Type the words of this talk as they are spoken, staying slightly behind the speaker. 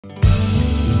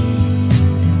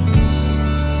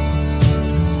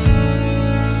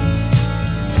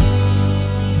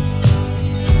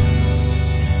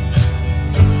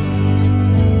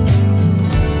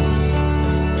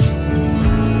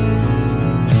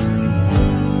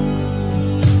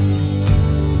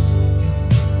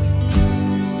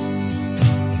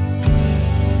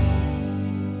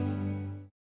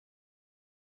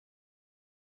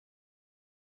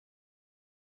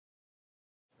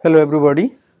Hello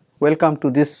everybody, welcome to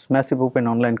this massive open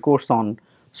online course on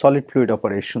solid fluid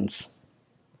operations.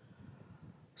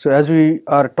 So as we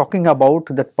are talking about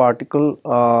that particle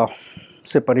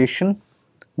separation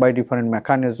by different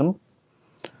mechanism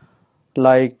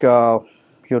like that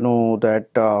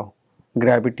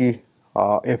gravity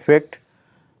effect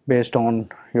based on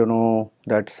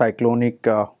that cyclonic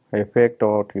effect,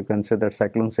 or you can say that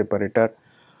cyclone separator,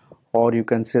 or you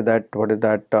can say that what is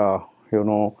that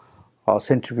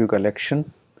centrifugal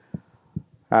action,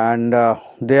 and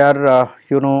there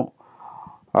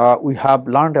we have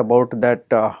learned about that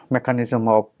mechanism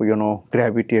of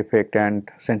gravity effect and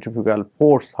centrifugal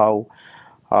force, how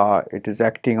it is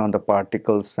acting on the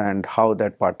particles and how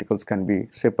that particles can be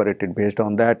separated based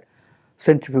on that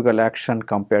centrifugal action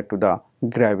compared to the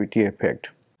gravity effect.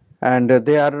 And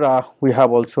there we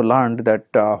have also learned that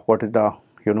what is the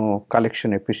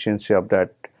collection efficiency of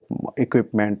that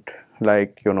equipment,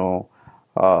 like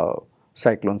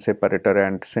cyclone separator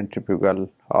and centrifugal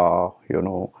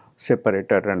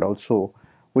separator, and also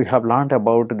we have learned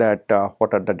about that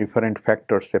what are the different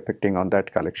factors affecting on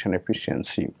that collection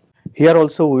efficiency. Here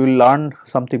also we will learn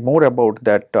something more about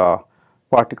that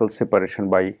particle separation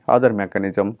by other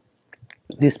mechanism.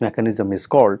 This mechanism is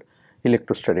called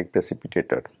electrostatic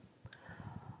precipitator.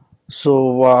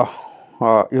 So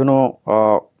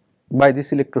by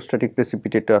this electrostatic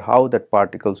precipitator, how that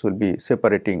particles will be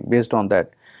separating based on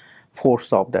that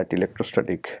force of that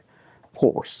electrostatic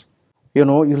force.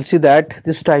 You'll see that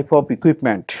this type of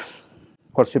equipment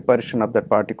for separation of that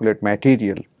particulate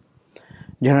material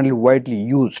generally widely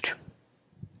used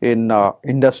in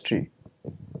industry,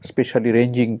 especially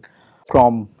ranging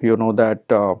from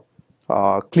that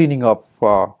cleaning of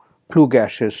flue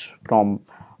gases from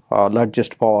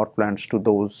largest power plants to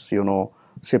those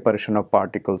separation of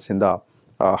particles in the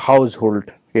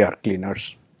household air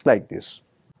cleaners, like this.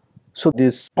 So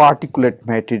this particulate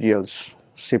materials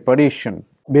separation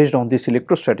based on this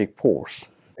electrostatic force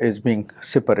is being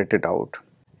separated out.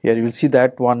 Here you will see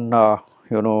that one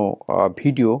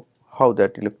video, how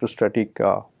that electrostatic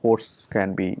force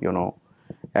can be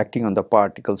acting on the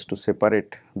particles to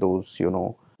separate those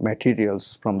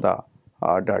materials from the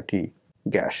dirty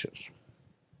gases.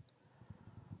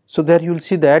 So there you will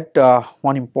see that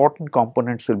one important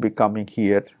components will be coming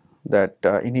here, that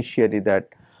initially that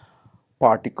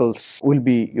particles will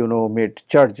be made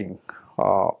charging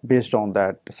based on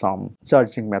that some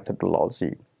charging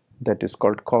methodology that is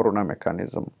called corona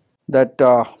mechanism. That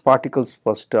particles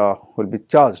first will be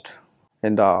charged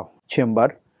in the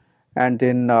chamber, and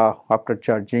then after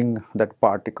charging that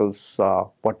particles,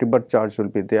 whatever charge will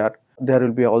be there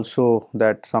will be also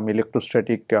that some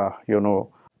electrostatic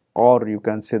or you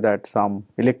can say that some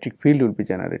electric field will be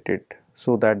generated,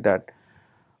 so that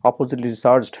oppositely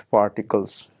charged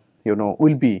particles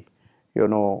will be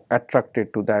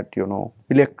attracted to that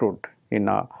electrode in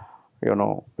a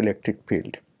electric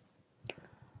field.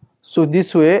 So in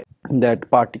this way that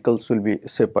particles will be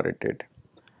separated.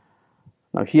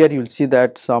 Now here you will see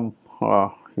that some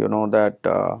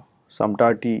some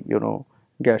dirty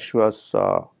gaseous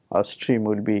stream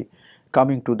will be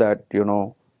coming to that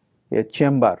a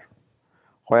chamber,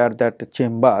 where that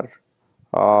chamber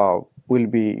will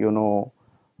be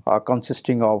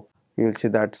consisting of, you will see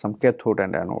that some cathode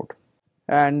and anode,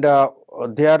 and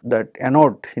there that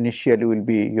anode initially will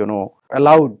be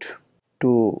allowed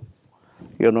to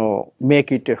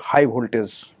make it a high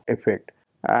voltage effect,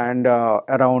 and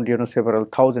around several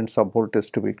thousands of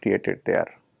voltage to be created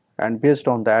there, and based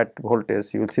on that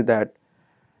voltage you will see that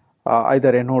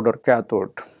either anode or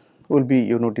cathode will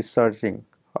be discharging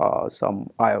some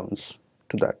ions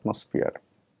to the atmosphere.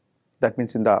 That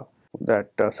means in the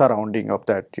surrounding of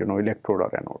that electrode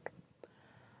or anode.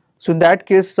 So in that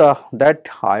case that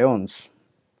ions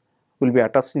will be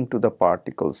attaching to the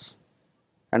particles,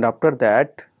 and after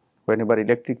that whenever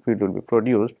electric field will be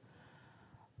produced,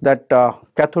 that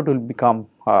cathode will become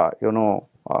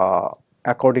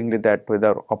accordingly, that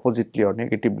whether oppositely or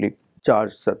negatively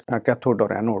charged cathode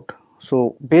or anode.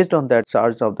 So based on that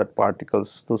charge of that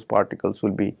particles, those particles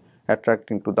will be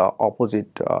attracting to the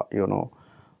opposite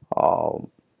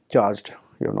charged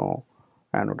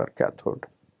anode or cathode.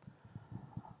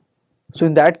 So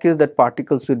in that case that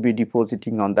particles will be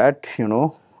depositing on that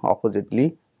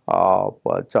oppositely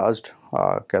charged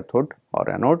cathode or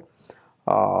anode,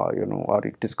 or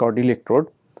it is called electrode.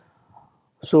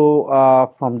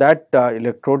 So from that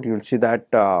electrode you will see that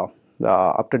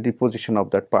after deposition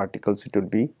of that particles, it will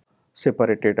be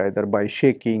separated either by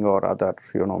shaking or other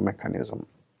mechanism.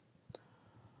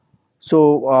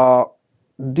 So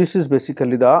this is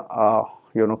basically the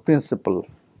principle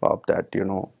of that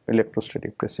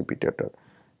electrostatic precipitator.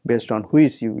 based on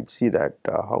which you will see that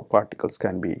how particles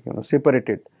can be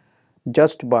separated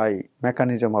just by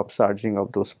mechanism of charging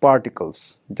of those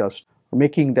particles, just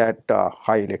making that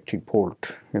high electric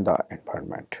volt in the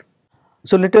environment.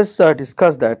 So let us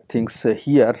discuss that things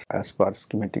here as per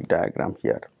schematic diagram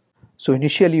here. So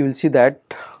initially you will see that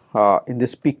in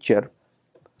this picture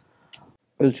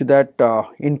you will see that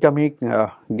incoming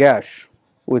gas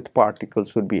with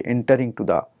particles will be entering to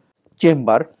the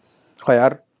chamber,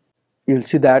 where you will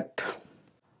see that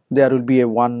there will be a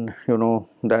one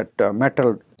that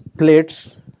metal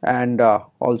plates, and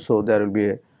also there will be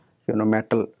a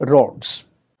metal rods.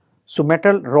 So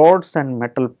metal rods and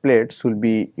metal plates will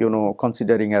be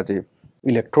considering as a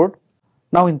electrode.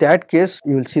 Now in that case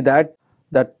you will see that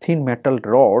thin metal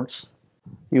rods,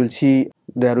 you will see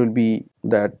there will be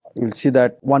that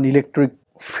one electric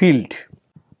field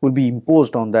will be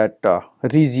imposed on that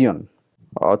region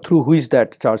through which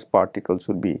that charged particles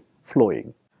will be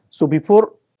flowing. So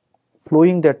before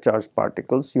flowing that charged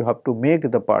particles, you have to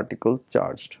make the particle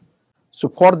charged. So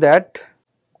for that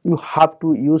you have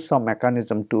to use some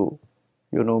mechanism to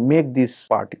make this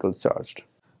particle charged.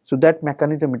 So that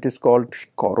mechanism, it is called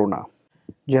corona.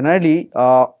 Generally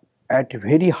at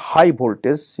very high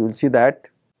voltage you will see that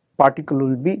particle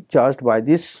will be charged by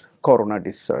this corona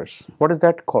discharge. What is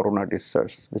that corona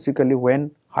discharge? Basically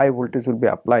when high voltage will be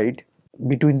applied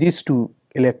between these two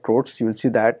electrodes, you will see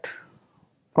that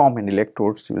from an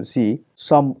electrodes you will see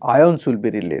some ions will be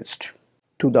released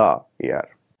to the air,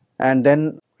 and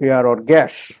then air or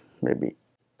gas maybe.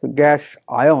 The gas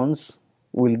ions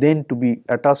will then to be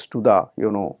attached to the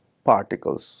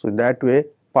particles. So in that way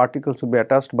particles will be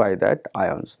attached by that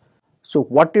ions. So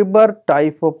whatever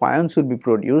type of ions will be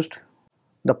produced,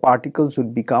 the particles will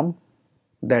become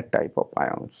that type of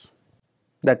ions.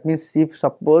 That means if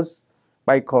suppose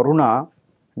by corona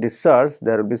discharge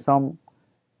there will be some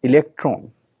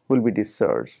electron will be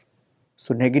discharged,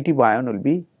 so negative ion will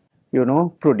be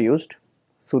produced.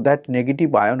 So that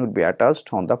negative ion will be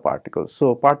attached on the particles.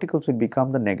 So particles will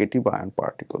become the negative ion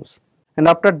particles. And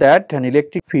after that an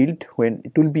electric field, when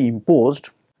it will be imposed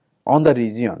on the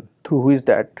region through which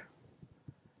that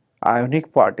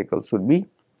ionic particles will be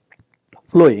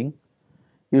flowing,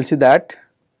 you will see that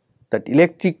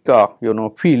electric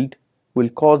field will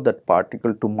cause that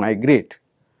particle to migrate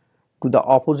to the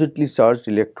oppositely charged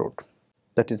electrode,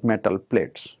 that is metal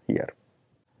plates here,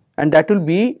 and that will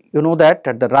be that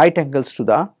at the right angles to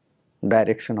the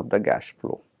direction of the gas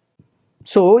flow.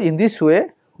 So in this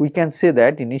way we can say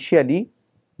that initially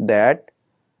that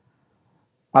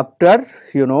after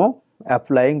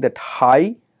applying that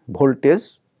high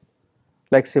voltage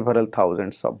like several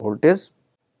thousands of voltage,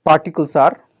 particles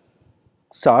are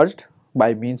charged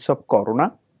by means of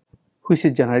corona, which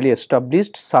is generally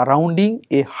established surrounding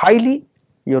a highly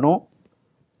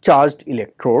charged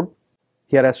electrode,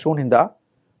 here as shown in the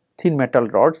thin metal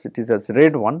rods, it is as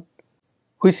red one,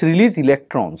 which release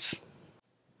electrons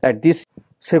at this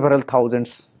several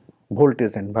thousands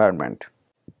voltage environment.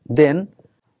 Then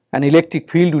an electric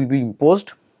field will be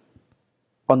imposed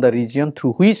on the region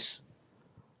through which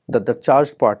the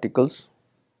charged particles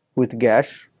with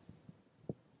gas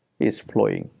is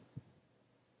flowing.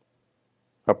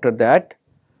 After that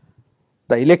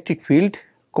the electric field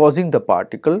causing the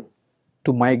particle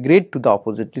to migrate to the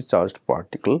oppositely charged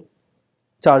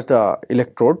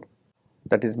electrode,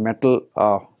 that is metal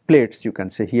plates you can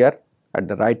say here at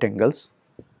the right angles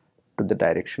to the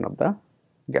direction of the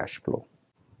gas flow.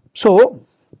 So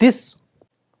this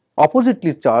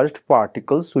oppositely charged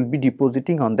particles will be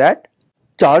depositing on that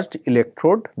charged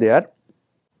electrode there,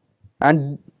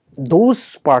 and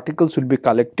those particles will be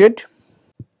collected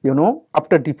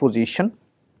after deposition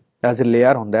as a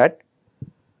layer on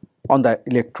the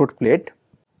electrode plate,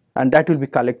 and that will be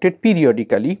collected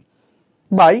periodically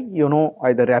by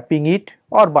either wrapping it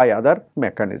or by other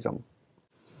mechanism.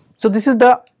 So this is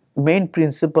the main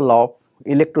principle of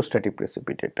electrostatic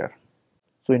precipitator.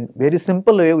 So in very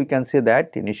simple way we can say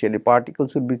that initially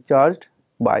particles will be charged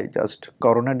by just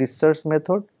corona discharge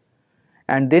method,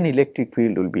 and then electric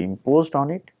field will be imposed on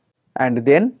it, and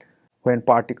then when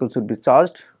particles will be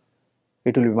charged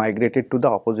it will be migrated to the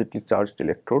oppositely charged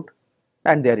electrode,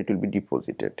 and there it will be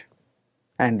deposited,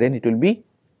 and then it will be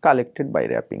collected by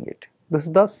wrapping it. This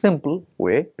is the simple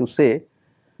way to say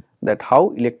that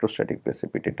how electrostatic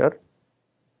precipitator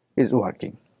is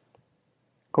working.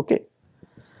 Okay.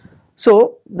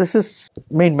 So this is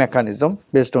main mechanism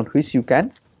based on which you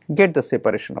can get the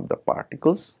separation of the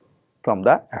particles from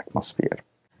the atmosphere.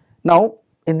 Now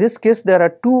in this case there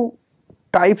are two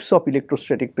types of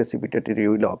electrostatic precipitator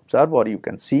you will observe, or you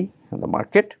can see in the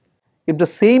market. If the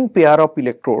same pair of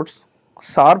electrodes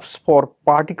serves for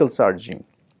particle charging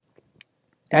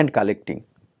and collecting.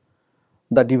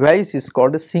 The device is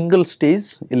called a single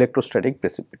stage electrostatic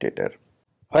precipitator,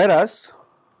 whereas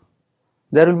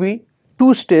there will be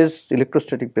two stage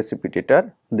electrostatic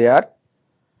precipitator. They are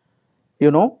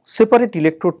separate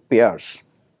electrode pairs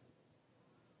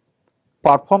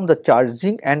perform the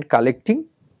charging and collecting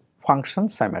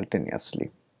functions simultaneously.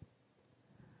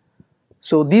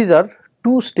 So these are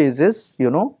two stages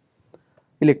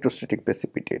electrostatic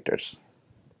precipitators.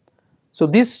 So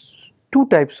these two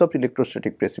types of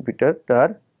electrostatic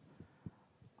precipitator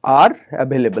are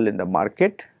available in the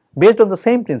market based on the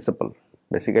same principle,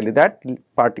 basically that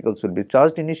particles will be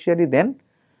charged initially, then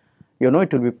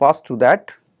it will be passed through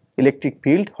that electric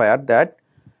field where that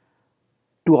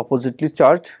two oppositely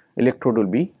charged electrode will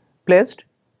be placed,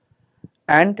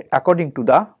 and according to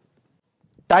the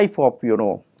type of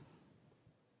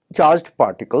charged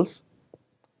particles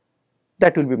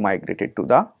that will be migrated to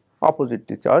the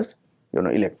oppositely charged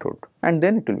electrode, and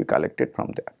then it will be collected from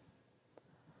there.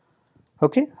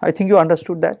 Okay, I think you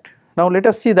understood that. Now let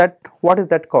us see that what is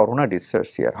that corona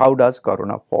discharge here, how does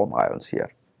corona form ions here.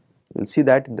 You will see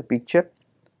that in the picture,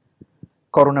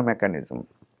 corona mechanism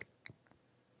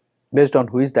based on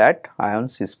which that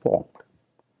ions is formed.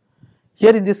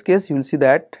 Here in this case you will see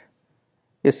that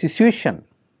a situation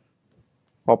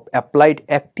of applied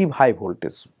active high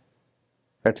voltage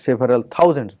at several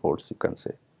thousands volts, you can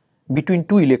say, between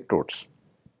two electrodes.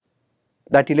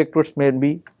 That electrodes may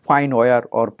be fine wire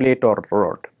or plate or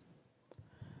rod,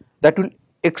 that will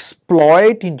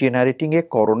exploit in generating a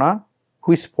corona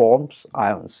which forms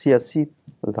ions. Here see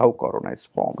how corona is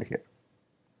formed here.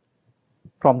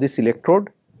 From this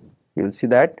electrode you will see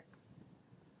that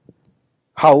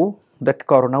how that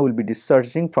corona will be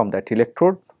discharging from that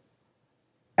electrode,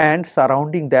 and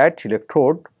surrounding that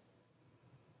electrode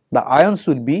the ions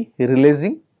will be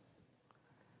releasing,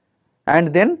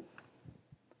 and then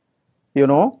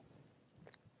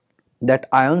that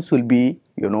ions will be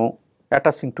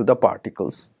attaching to the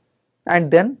particles, and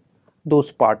then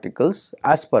those particles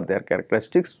as per their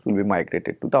characteristics will be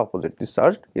migrated to the oppositely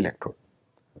charged electrode.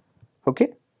 Okay.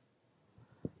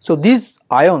 So these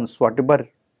ions whatever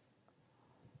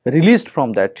released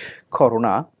from that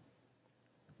corona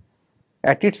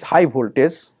at its high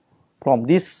voltage from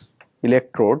this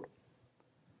electrode,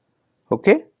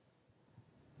 okay,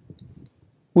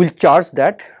 will charge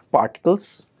that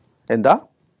particles in the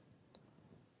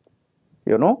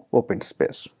open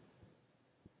space.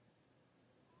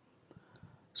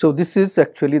 So this is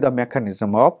actually the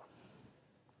mechanism of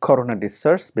corona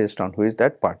discharge based on which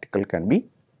that particle can be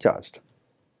charged.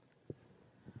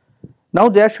 Now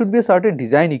there should be a certain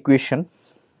design equation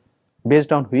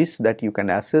based on which that you can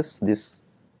assess this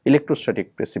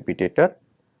electrostatic precipitator.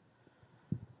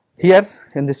 Here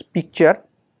in this picture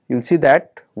you will see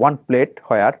that one plate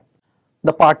where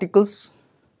the particles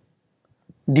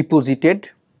deposited,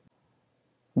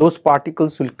 those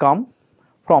particles will come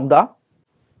from the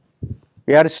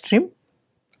air stream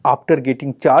after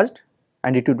getting charged,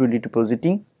 and it will be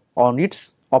depositing on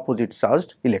its opposite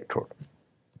charged electrode.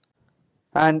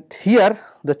 And here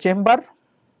the chamber,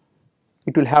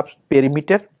 it will have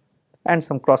perimeter and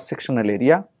some cross sectional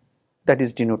area that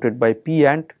is denoted by P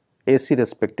and AC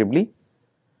respectively,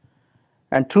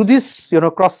 and through this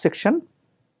cross section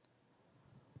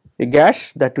a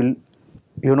gas that will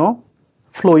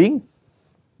flowing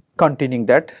containing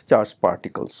that charged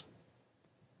particles.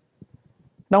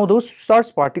 Now those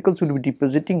charged particles will be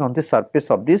depositing on the surface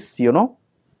of this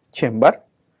chamber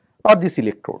or this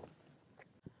electrode.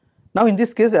 Now in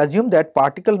this case assume that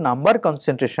particle number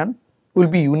concentration will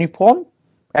be uniform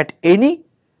at any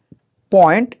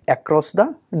point across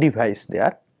the device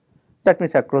there, that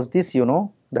means across this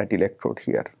that electrode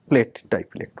here, plate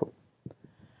type electrode.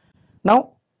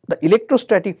 Now the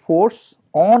electrostatic force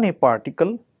on a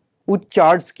particle with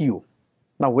charge q.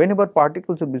 Now whenever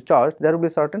particles will be charged, there will be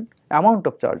a certain amount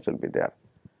of charge will be there,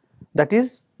 that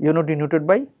is denoted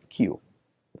by q.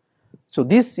 So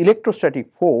this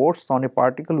electrostatic force on a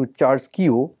particle with charge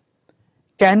q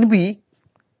can be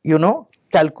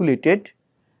calculated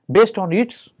based on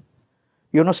its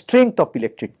strength of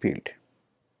electric field.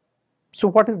 So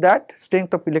what is that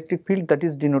strength of electric field? That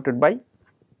is denoted by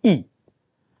E,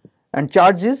 and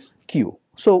charge is q.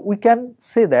 So we can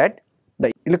say that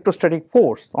the electrostatic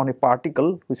force on a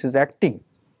particle which is acting,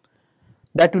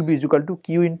 that will be equal to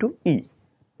q into E,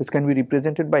 which can be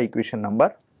represented by equation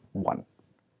number 1.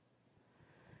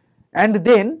 And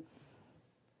then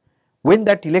when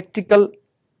that electrical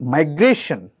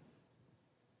migration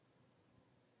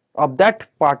of that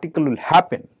particle will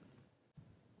happen,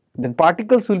 then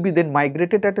particles will be then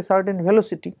migrated at a certain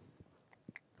velocity.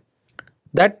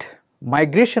 That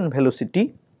migration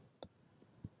velocity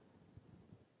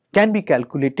can be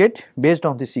calculated based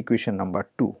on this equation number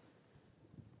 2,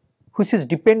 which is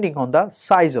depending on the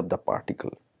size of the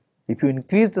particle. If you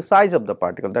increase the size of the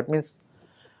particle, that means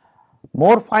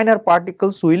more finer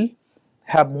particles will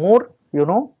have more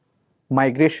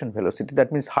migration velocity,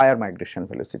 that means higher migration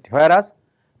velocity, whereas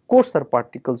coarser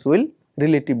particles will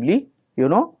relatively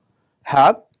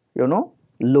have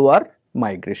lower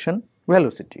migration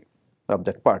velocity of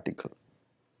that particle.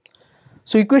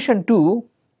 So equation 2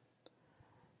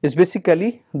 is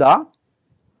basically the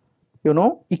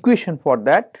equation for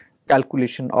that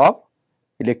calculation of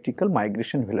electrical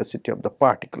migration velocity of the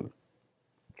particle.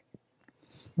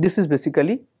 This is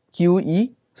basically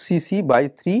QECC by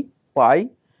 3 pi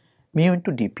mu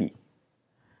into dp.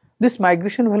 This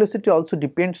migration velocity also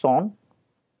depends on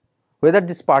whether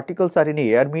these particles are in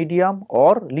a air medium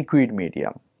or liquid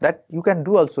medium. That you can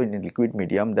do also in a liquid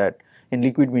medium, that in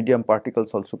liquid medium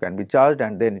particles also can be charged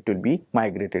and then it will be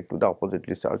migrated to the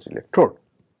oppositely charged electrode.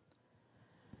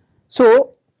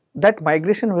 So that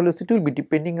migration velocity will be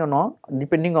depending on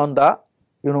the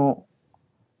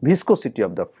viscosity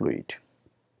of the fluid.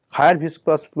 Higher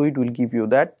viscous fluid will give you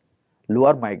that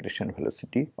lower migration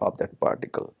velocity of that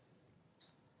particle.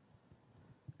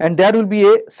 And there will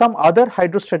be some other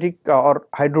hydrostatic or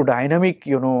hydrodynamic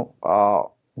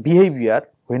behavior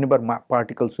whenever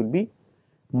particles will be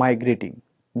migrating.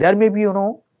 There may be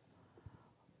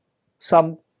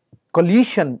some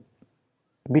collision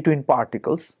between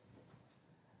particles,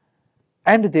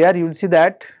 and there you will see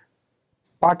that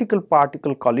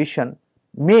particle-particle collision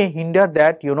may hinder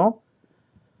that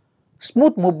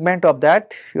smooth movement of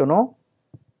that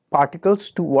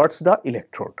particles towards the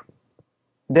electrode.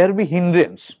 There will be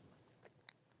hindrance,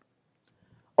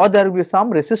 or there will be some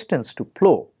resistance to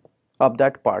flow of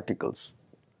that particles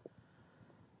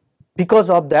because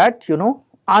of that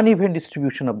uneven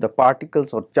distribution of the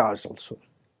particles or charge also.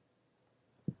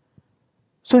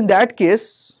 So in that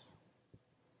case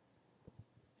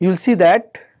you will see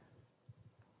that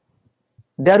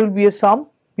there will be some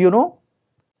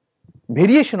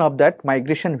variation of that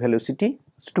migration velocity.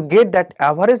 So to get that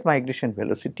average migration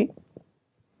velocity,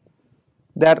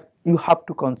 there you have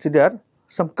to consider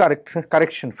some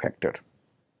correction factor.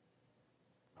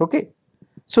 Okay.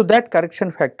 So that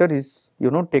correction factor is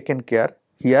taken care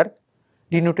here,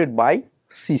 denoted by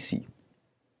Cc,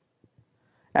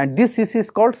 and this Cc is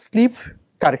called slip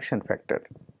correction factor,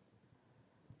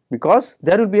 because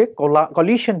there will be a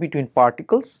collision between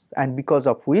particles and because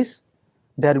of which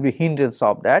there will be hindrance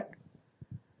of that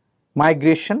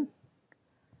migration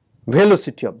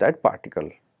velocity of that particle,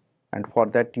 and for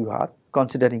that you are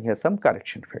considering here some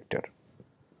correction factor.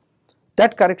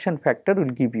 That correction factor will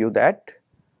give you that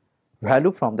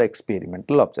value from the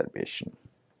experimental observation.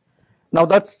 Now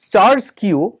that charge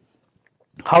Q,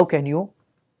 how can you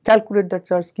calculate that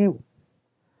charge Q?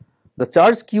 The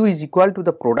charge Q is equal to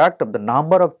the product of the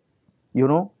number of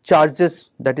charges,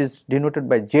 that is denoted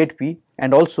by Zp,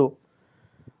 and also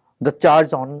the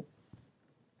charge on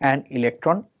an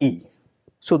electron E.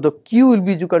 So the Q will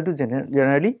be equal to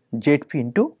generally Zp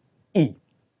into E,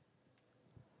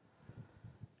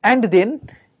 and then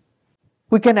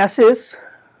we can assess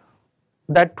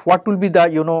that what will be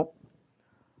the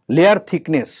layer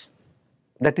thickness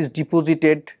that is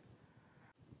deposited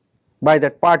by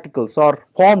that particles or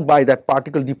formed by that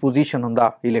particle deposition on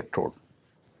the electrode.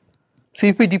 So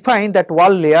if we define that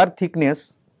wall layer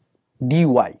thickness dy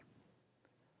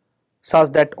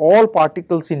such that all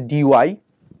particles in dy,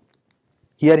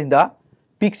 here in the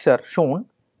picture shown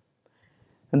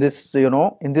in this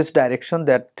in this direction,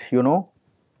 that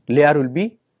layer will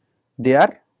be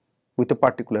there with a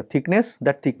particular thickness,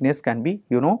 that thickness can be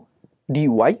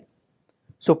dy.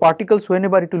 So particles,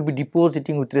 whenever it will be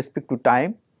depositing with respect to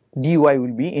time, dy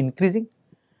will be increasing,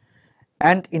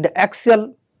 and in the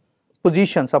axial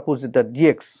position, suppose the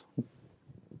dx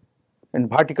in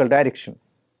vertical direction,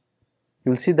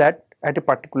 you will see that at a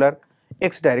particular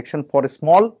x direction, for a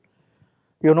small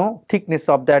thickness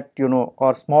of that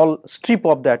or small strip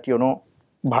of that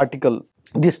vertical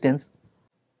distance,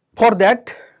 for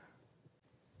that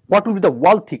what will be the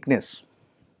wall thickness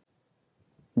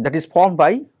that is formed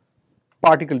by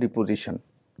particle deposition.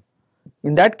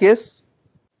 In that case,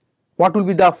 what will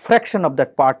be the fraction of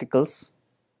that particles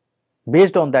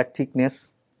based on that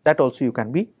thickness, that also you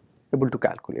can be able to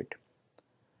calculate.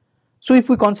 So if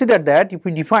we consider that, if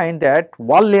we define that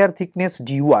wall layer thickness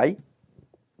dy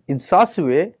in such a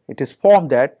way, it is formed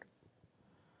that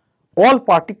all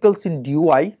particles in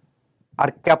dy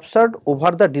are captured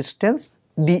over the distance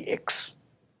dx.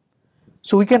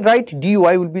 So we can write dy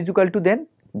will be equal to then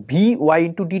Vy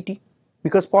into dt,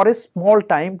 because for a small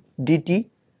time dt,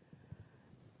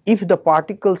 if the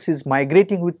particles is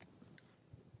migrating with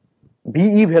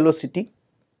VE velocity,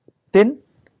 then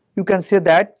you can say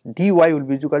that dy will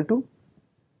be equal to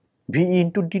VE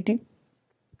into dt,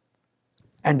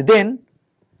 and then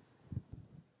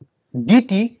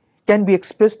dt can be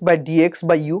expressed by dx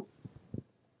by u.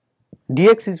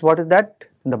 Dx is what is that?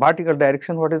 In the vertical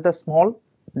direction, what is the small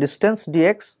distance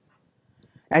dx,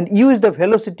 and u is the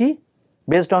velocity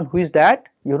based on which that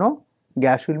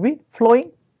gas will be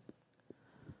flowing.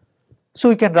 So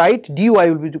we can write dy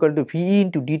will be equal to VE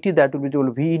into dt, that will be equal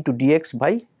to V into dx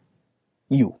by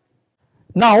u.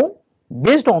 Now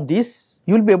based on this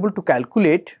you will be able to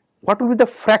calculate what will be the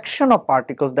fraction of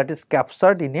particles that is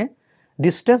captured in a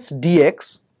distance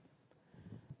dx.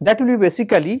 That will be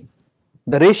basically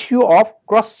the ratio of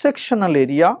cross sectional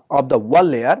area of the wall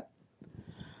layer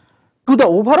to the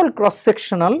overall cross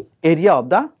sectional area of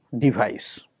the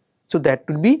device. So that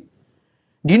will be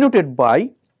denoted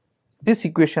by this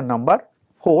equation number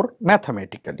 4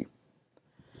 mathematically.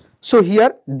 So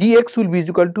here dx will be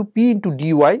equal to P into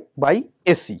dy by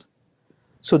AC.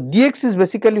 So dx is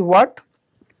basically what?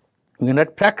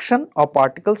 Unit fraction of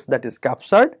particles that is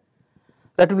captured,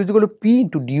 that will be equal to P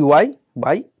into dy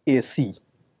by AC.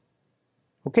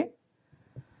 Okay.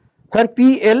 Here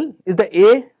PL is the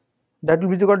A, that will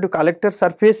be equal to collector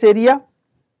surface area,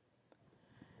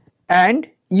 and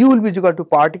U will be equal to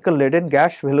particle laden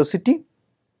gas velocity,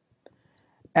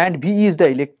 and VE is the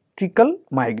electrical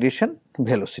migration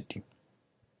velocity.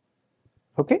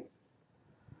 Okay.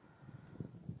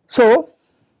 So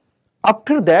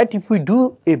after that, if we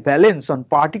do a balance on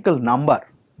particle number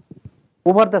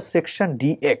over the section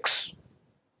dx,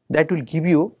 that will give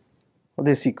you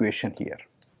this equation here.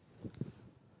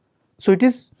 So it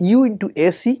is U into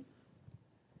AC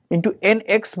into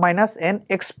nx minus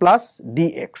nx plus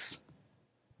dx.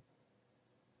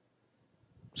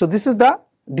 So this is the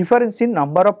difference in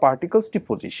number of particles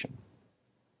deposition,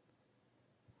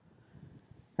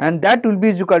 and that will be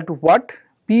equal to what?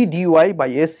 P dy by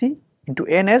AC into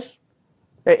nx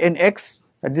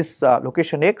at this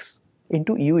location x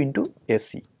into U into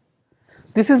AC.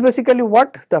 This is basically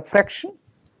what? The fraction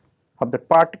of the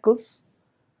particles,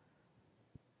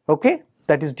 okay,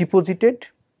 that is deposited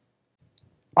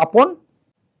upon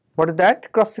what is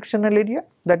that? Cross sectional area,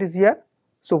 that is here.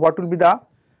 So what will be the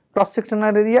cross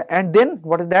sectional area, and then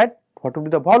what is that? What will be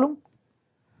the volume?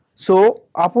 So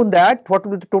upon that, what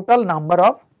will be the total number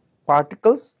of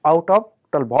particles out of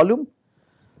total volume,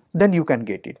 then you can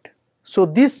get it. So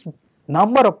this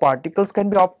number of particles can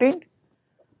be obtained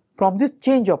from this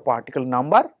change of particle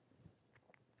number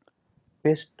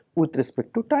based with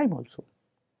respect to time also.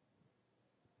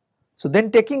 So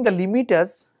then taking the limit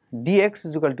as dx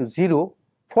is equal to 0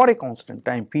 for a constant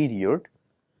time period,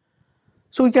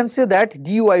 so we can say that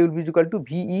dy will be equal to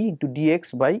VE into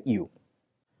dx by u.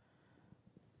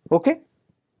 Okay.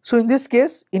 So in this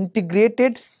case,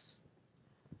 integrated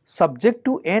subject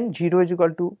to n0 is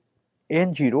equal to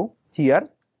n0 here,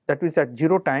 that means at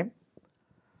 0 time.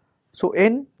 So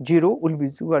n0 will be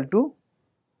equal to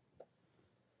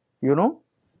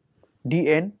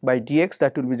dn by dx,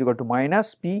 that will be equal to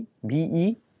minus P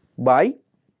VE by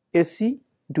AC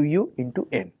into U into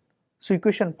n. So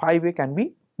equation 5a can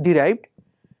be derived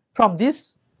from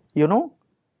this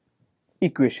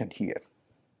equation here.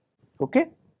 Okay.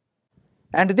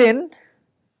 And then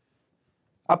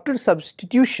after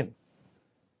substitution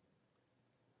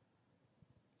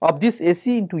of this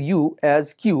AC into U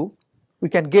as Q, we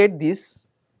can get this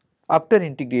after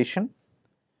integration.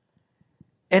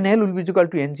 NL will be equal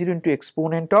to N0 into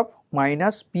exponent of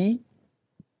minus P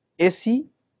AC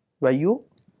by U,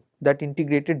 that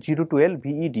integrated 0 to L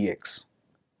VE dx.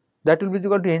 That will be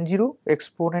equal to N0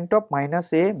 exponent of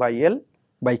minus A by L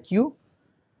by Q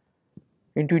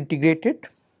into integrated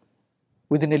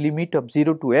within a limit of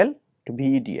 0 to L to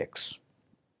VE dx.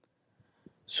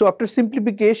 So after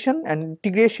simplification and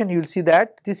integration, you will see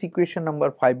that this equation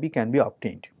number 5b can be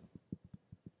obtained.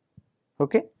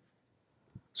 Okay.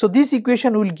 So this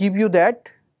equation will give you that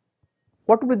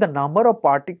what will be the number of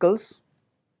particles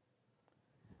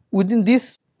within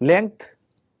this length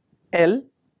L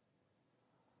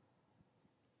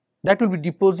that will be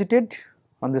deposited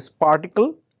on this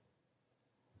particle,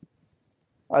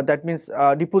 that means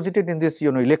deposited in this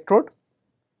electrode,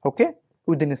 okay,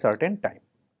 within a certain time.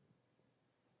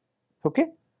 Okay.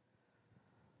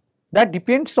 That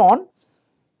depends on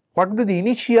what will be the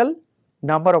initial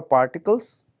number of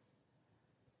particles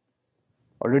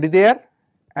already there,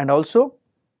 and also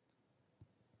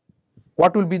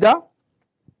what will be the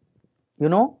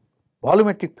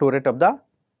volumetric flow rate of the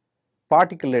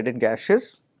particle laden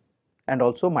gases, and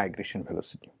also migration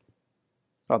velocity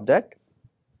of that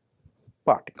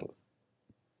particle.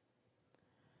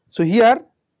 So here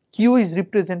Q is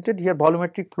represented here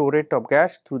volumetric flow rate of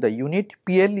gas through the unit,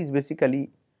 PL is basically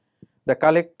the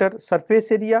collector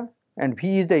surface area, and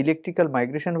V is the electrical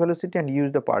migration velocity, and U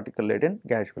is the particle laden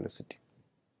gas velocity.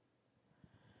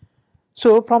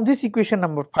 So, from this equation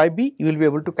number 5b, you will be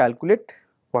able to calculate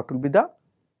what will be the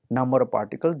number of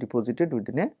particles deposited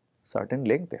within a certain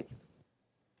length L.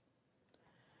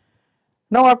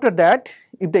 Now, after that,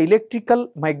 if the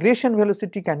electrical migration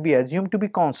velocity can be assumed to be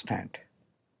constant,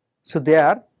 so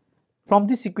there from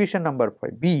this equation number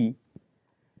 5b,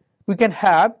 we can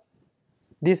have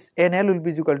this NL will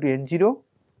be equal to N0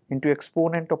 into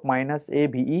exponent of minus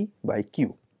AVE by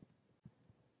Q,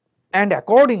 and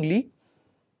accordingly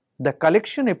the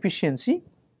collection efficiency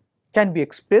can be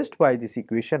expressed by this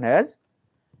equation as,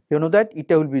 you know, that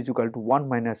eta will be equal to 1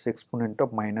 minus exponent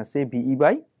of minus AVE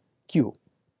by Q.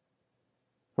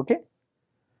 Okay.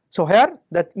 So, here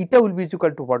that eta will be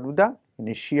equal to what with the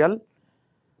initial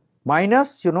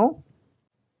minus, you know,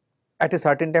 at a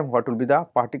certain time what will be the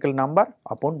particle number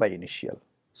upon by initial.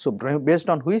 So, based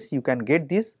on which you can get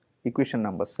this equation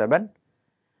number 7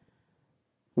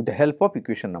 with the help of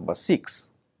equation number 6.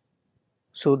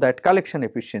 So, that collection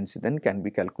efficiency then can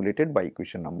be calculated by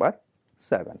equation number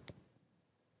 7,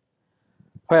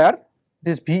 where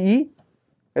this VE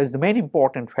is the main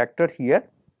important factor here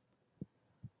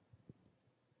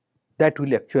that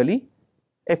will actually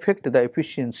affect the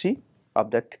efficiency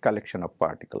of that collection of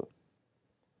particle,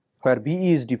 where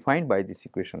VE is defined by this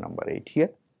equation number 8 here,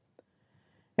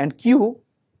 and Q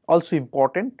also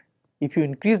important. If you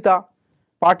increase the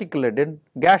particle laden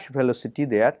gas velocity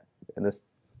there in the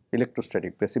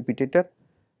electrostatic precipitator,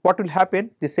 what will happen?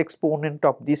 This exponent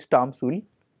of these terms will,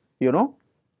 you know,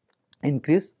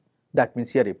 increase, that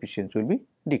means here efficiency will be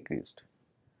decreased.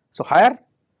 So, higher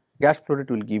gas flow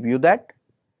rate will give you that,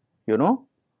 you know,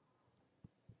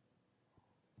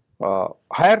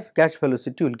 higher gas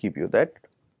velocity will give you that,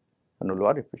 and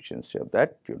lower efficiency of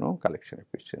that, you know, collection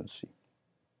efficiency.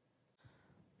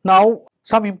 Now,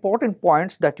 some important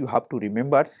points that you have to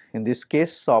remember in this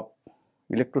case of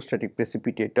electrostatic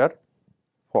precipitator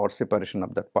for separation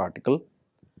of that particle.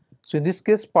 So, in this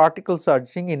case particle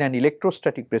surging in an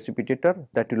electrostatic precipitator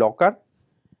that will occur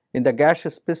in the gas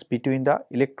space between the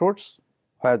electrodes,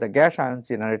 where the gas ions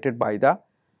generated by the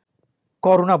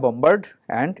corona bombard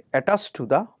and attached to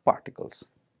the particles,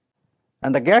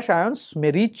 and the gas ions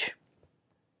may reach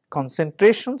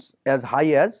concentrations as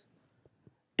high as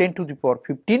 10 to the power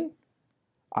 15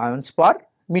 ions per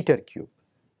meter cube.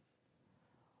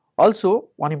 Also,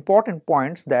 one important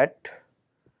point is that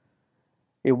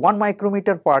a 1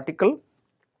 micrometer particle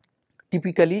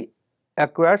typically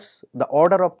acquires the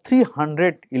order of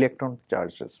 300 electron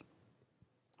charges,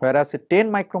 whereas a 10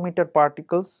 micrometer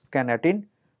particles can attain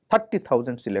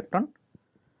 30,000 electron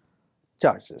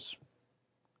charges.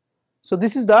 So,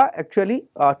 this is the actually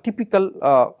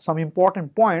typical some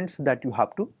important points that you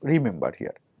have to remember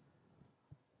here.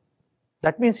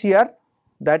 That means here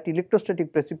that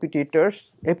electrostatic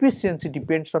precipitators efficiency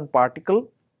depends on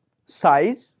particle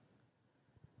size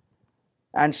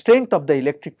and strength of the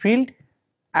electric field,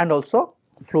 and also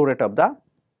flow rate of the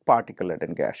particle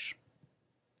laden gas.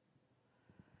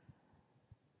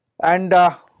 And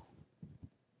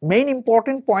main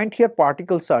important point here,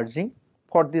 particle surging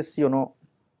for this, you know,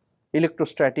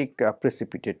 electrostatic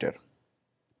precipitator,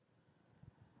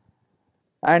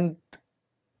 and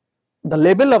the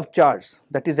level of charge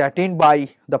that is attained by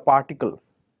the particle,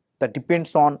 that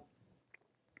depends on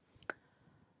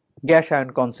gas ion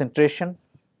concentration,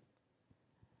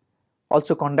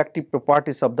 also conductive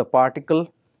properties of the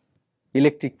particle,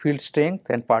 electric field strength,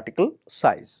 and particle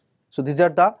size. So, these are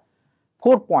the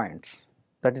 4 points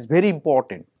that is very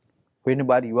important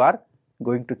whenever you are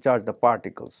going to charge the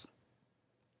particles.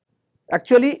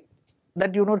 Actually,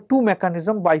 that, you know, 2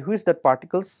 mechanisms by which that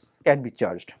particles can be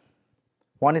charged.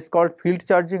 One is called field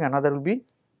charging, another will be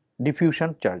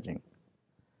diffusion charging.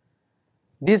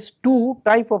 These 2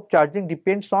 type of charging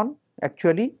depends on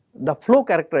actually the flow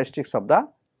characteristics of the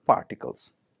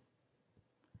particles.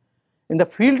 In the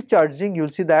field charging, you will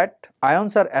see that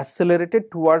ions are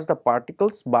accelerated towards the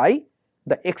particles by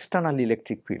the external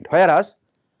electric field, whereas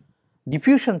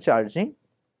diffusion charging,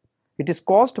 it is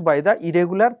caused by the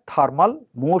irregular thermal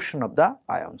motion of the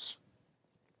ions.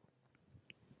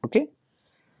 Okay.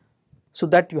 So,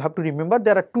 that you have to remember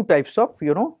there are 2 types of,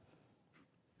 you know,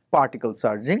 particle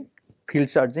charging, field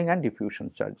charging and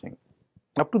diffusion charging.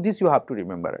 Up to this you have to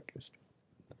remember at least.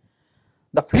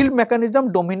 The field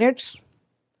mechanism dominates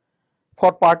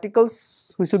for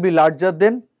particles which will be larger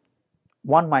than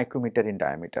 1 micrometer in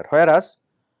diameter, whereas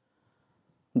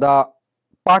the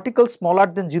particles smaller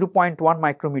than 0.1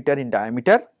 micrometer in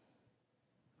diameter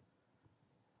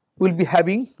will be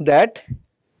having that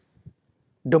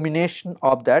domination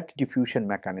of that diffusion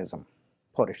mechanism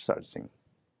for its surging.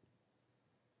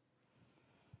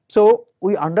 So,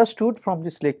 we understood from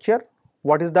this lecture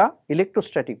what is the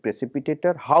electrostatic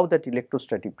precipitator, how that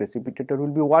electrostatic precipitator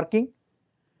will be working.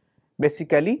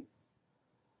 Basically,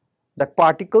 the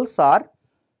particles are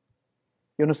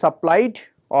supplied,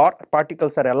 or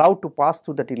particles are allowed to pass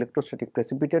through that electrostatic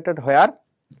precipitator, where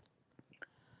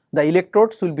the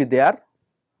electrodes will be there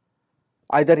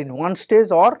either in one stage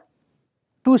or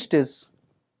two stage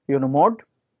mode,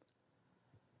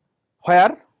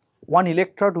 where one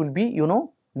electrode will be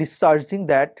discharging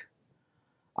that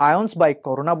ions by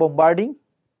corona bombarding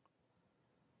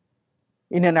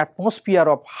in an atmosphere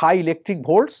of high electric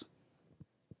volts,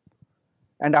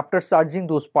 and after charging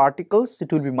those particles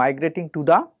it will be migrating to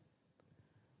the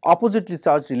oppositely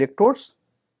charged electrodes,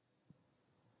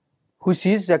 which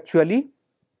is actually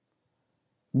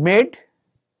made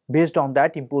based on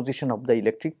that imposition of the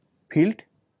electric field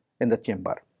in the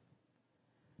chamber.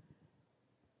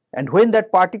 And when that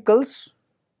particles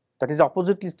that is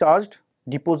oppositely charged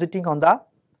depositing on the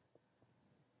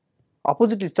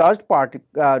oppositely charged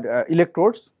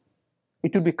electrodes,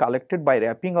 it will be collected by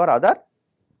wrapping or other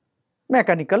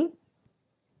mechanical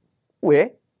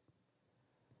way,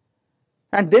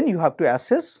 and then you have to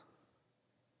assess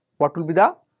what will be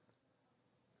the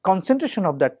concentration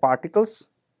of that particles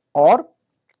or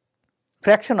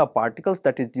fraction of particles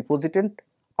that is deposited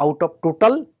out of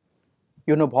total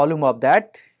volume of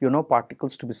that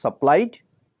particles to be supplied,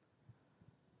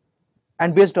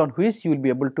 and based on which you will be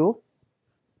able to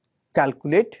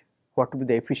calculate what will be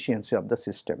the efficiency of the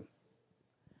system,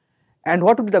 and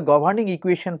what will be the governing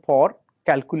equation for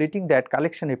calculating that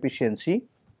collection efficiency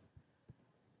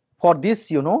for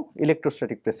this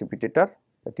electrostatic precipitator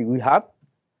that we have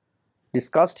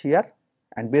discussed here,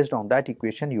 and based on that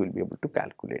equation you will be able to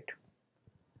calculate.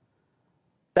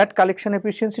 That collection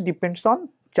efficiency depends on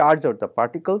charge of the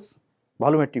particles,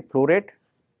 volumetric flow rate,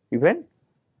 even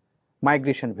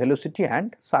migration velocity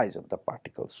and size of the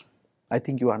particles. I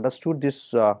think you understood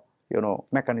this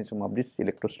mechanism of this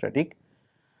electrostatic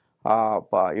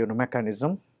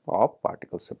mechanism of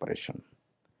particle separation.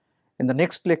 In the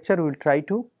next lecture we will try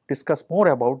to discuss more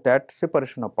about that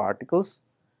separation of particles,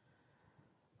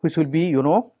 which will be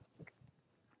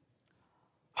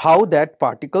how that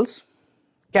particles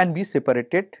can be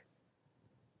separated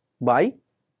by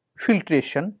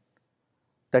filtration,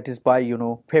 that is by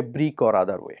fabric or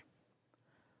other way.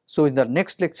 So, in the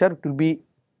next lecture it will be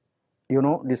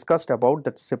discussed about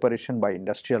that separation by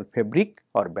industrial fabric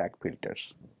or bag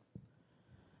filters.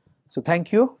 So,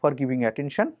 thank you for giving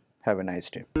attention. Have a nice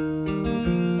day.